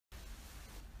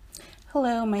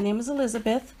Hello, my name is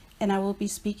Elizabeth, and I will be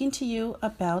speaking to you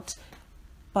about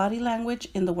body language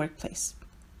in the workplace.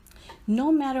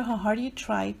 No matter how hard you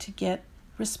try to get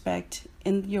respect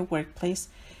in your workplace,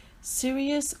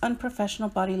 serious, unprofessional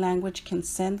body language can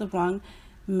send the wrong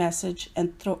message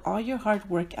and throw all your hard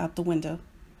work out the window.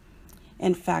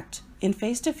 In fact, in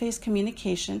face-to-face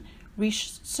communication,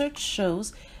 research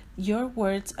shows your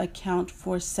words account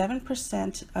for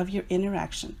 7% of your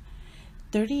interaction.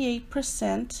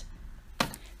 38%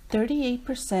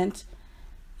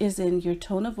 is in your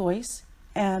tone of voice,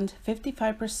 and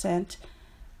 55%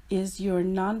 is your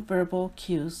nonverbal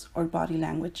cues or body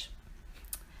language.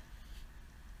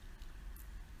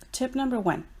 Tip number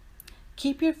 1,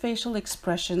 keep your facial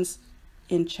expressions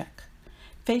in check.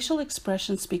 Facial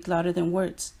expressions speak louder than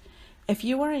words. If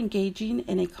you are engaging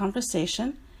in a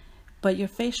conversation, but your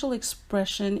facial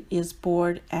expression is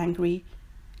bored, angry,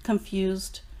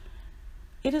 confused,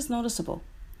 it is noticeable.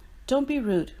 Don't be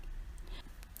rude.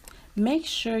 Make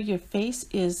sure your face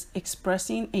is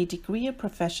expressing a degree of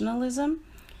professionalism.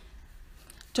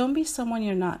 Don't be someone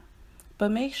you're not, but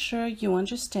make sure you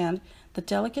understand the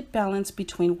delicate balance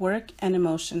between work and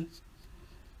emotion.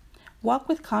 Walk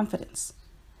with confidence.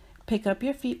 Pick up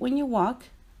your feet when you walk.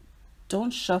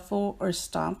 Don't shuffle or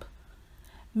stomp.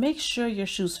 Make sure your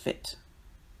shoes fit.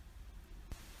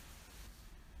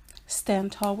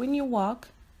 Stand tall when you walk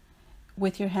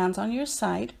with your hands on your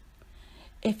side.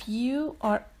 If you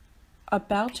are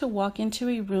about to walk into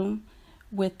a room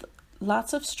with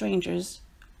lots of strangers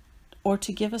or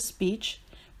to give a speech,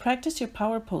 practice your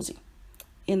power posing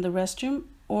in the restroom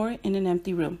or in an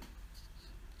empty room.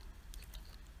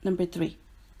 Number 3,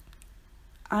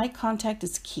 eye contact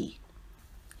is key.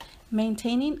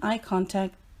 Maintaining eye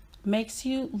contact makes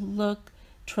you look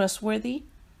trustworthy,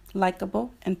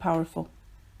 likable, and powerful.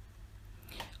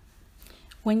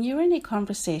 When you're in a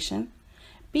conversation,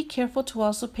 be careful to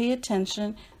also pay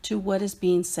attention to what is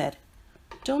being said.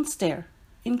 Don't stare,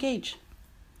 engage.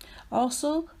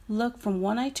 Also, look from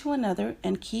one eye to another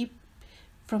and keep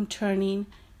from turning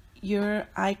your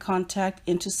eye contact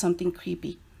into something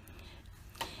creepy.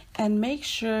 And make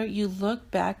sure you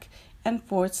look back and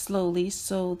forth slowly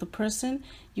so the person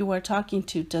you are talking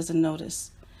to doesn't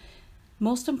notice.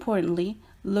 Most importantly,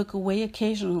 look away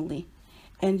occasionally,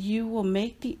 and you will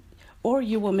make the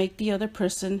other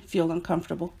person feel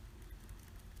uncomfortable.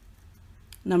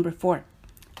 Number 4,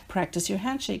 practice your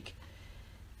handshake.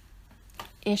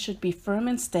 It should be firm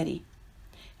and steady.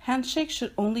 Handshakes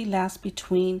should only last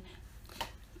between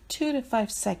 2 to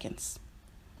 5 seconds.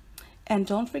 And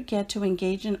don't forget to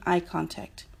engage in eye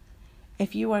contact.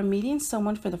 If you are meeting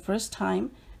someone for the first time,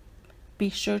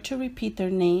 be sure to repeat their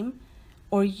name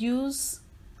or use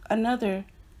another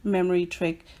memory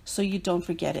trick so you don't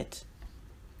forget it.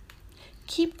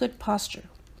 Keep good posture.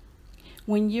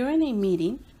 When you're in a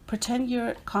meeting, pretend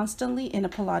you're constantly in a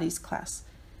Pilates class.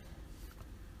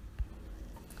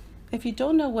 If you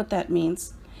don't know what that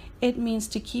means, it means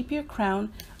to keep your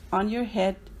crown on your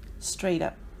head straight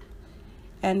up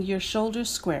and your shoulders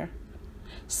square.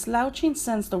 Slouching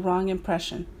sends the wrong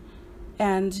impression,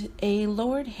 and a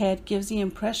lowered head gives the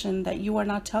impression that you are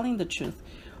not telling the truth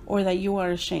or that you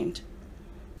are ashamed.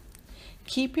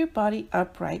 Keep your body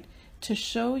upright to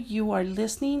show you are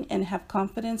listening and have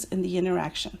confidence in the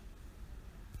interaction.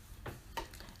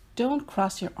 Don't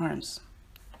cross your arms.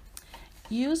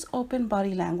 Use open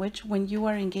body language when you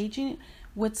are engaging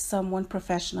with someone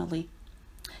professionally.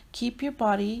 Keep your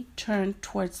body turned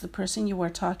towards the person you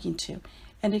are talking to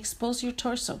and expose your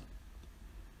torso.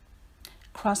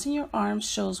 Crossing your arms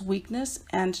shows weakness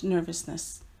and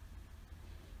nervousness.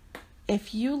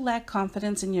 If you lack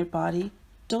confidence in your body,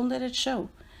 don't let it show.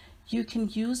 You can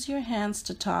use your hands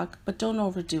to talk, but don't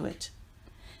overdo it.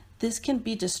 This can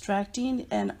be distracting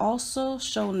and also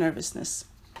show nervousness.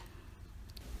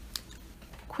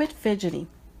 Quit fidgeting.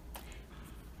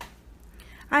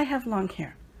 I have long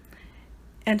hair,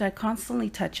 and I constantly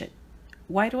touch it.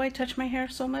 Why do I touch my hair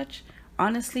so much?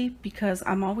 Honestly, because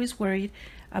I'm always worried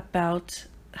about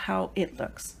how it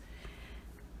looks.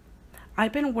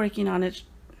 I've been working on it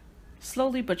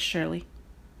slowly but surely.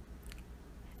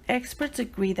 Experts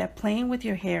agree that playing with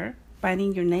your hair,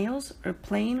 biting your nails, or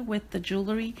playing with the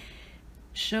jewelry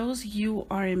shows you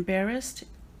are embarrassed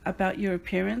about your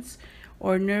appearance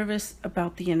or nervous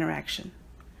about the interaction.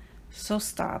 So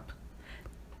stop.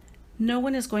 No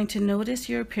one is going to notice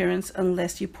your appearance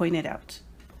unless you point it out.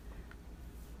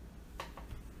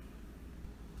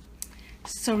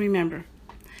 So remember,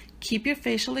 keep your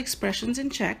facial expressions in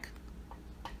check.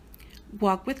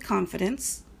 Walk with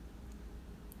confidence.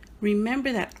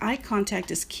 Remember that eye contact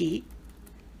is key.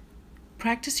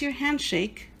 Practice your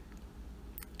handshake.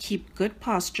 Keep good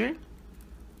posture.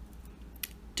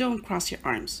 Don't cross your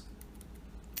arms.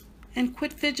 And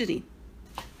quit fidgeting.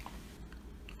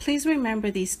 Please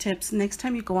remember these tips next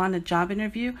time you go on a job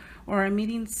interview or are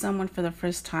meeting someone for the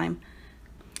first time.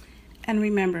 And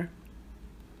remember,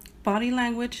 body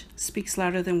language speaks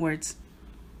louder than words.